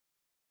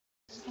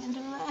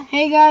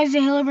Hey guys, the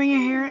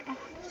Hillbringer here.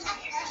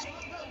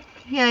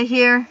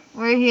 Yeah,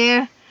 we're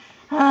here.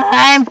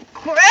 I'm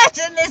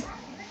crashing this.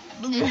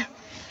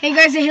 Hey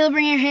guys, the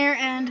Hillbringer here,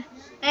 and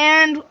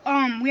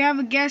we have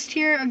a guest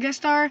here, a guest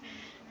star,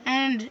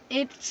 and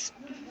it's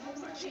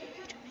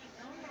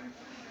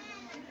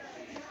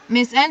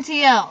Miss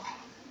NTL.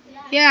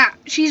 Yeah,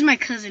 she's my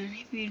cousin,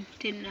 if you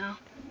didn't know.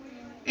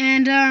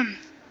 And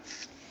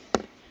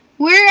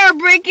we are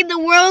breaking the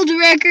world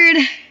record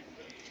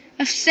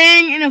of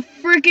staying in a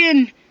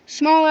freaking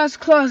small ass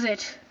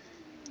closet.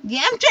 Yeah,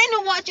 I'm trying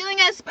to watch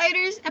yelling at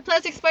spiders, at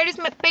plastic spiders,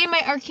 by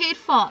my Arcade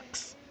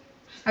Fox.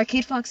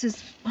 Arcade Fox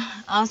is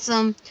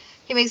awesome.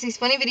 He makes these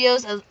funny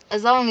videos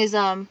as well as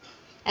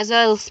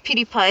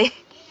PewDiePie.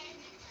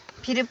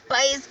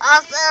 PewDiePie is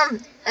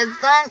awesome.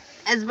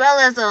 As well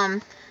as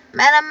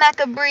Madame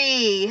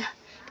Macabre.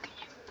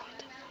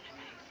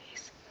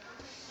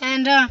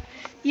 And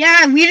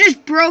yeah, we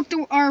just broke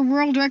our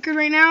world record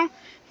right now.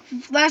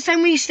 Last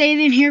time we stayed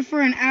in here for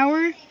an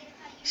hour.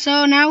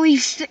 So now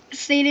we've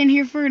stayed in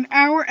here for an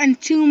hour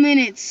and 2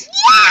 minutes.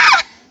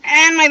 Yeah!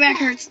 And my back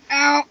hurts.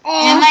 Ow.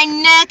 Oh. And my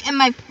neck and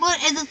my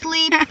foot is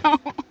asleep. Ow.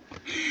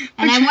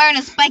 And I'm wearing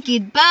a spiky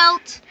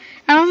belt.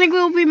 I don't think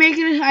we'll be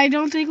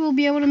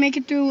be able to make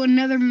it through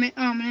another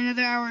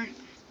hour.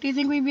 Do you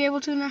think we'd be able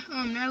to,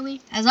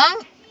 Natalie? As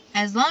long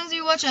as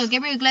you watch a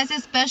Gabriel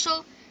Iglesias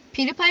special,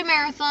 PewDiePie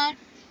Marathon,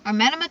 or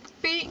Madame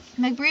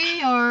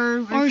Macabre,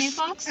 or Arcade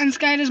Fox, and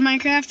Sky Does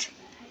Minecraft,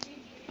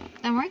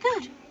 then we're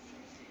good.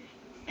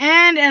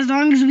 And as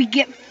long as we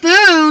get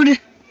food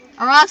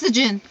or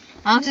oxygen.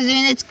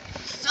 It's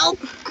so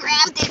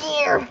cramped in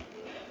here.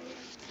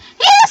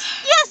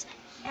 Yes.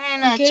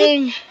 And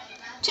okay.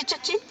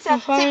 Chicha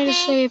Falling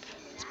asleep.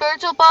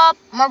 Spiritual Bob,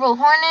 Marble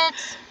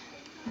Hornets,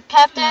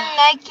 Captain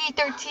Nike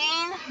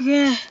 13.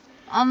 Yeah.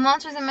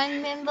 Monsters and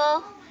Men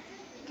though.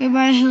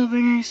 Goodbye,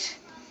 Hillbringers.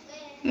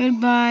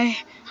 Goodbye.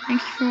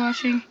 Thank you for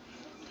watching.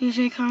 Please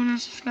like, comment,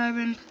 and subscribe,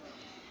 and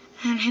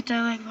hit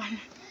that like button.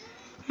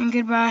 And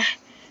goodbye.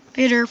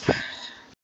 Be derp.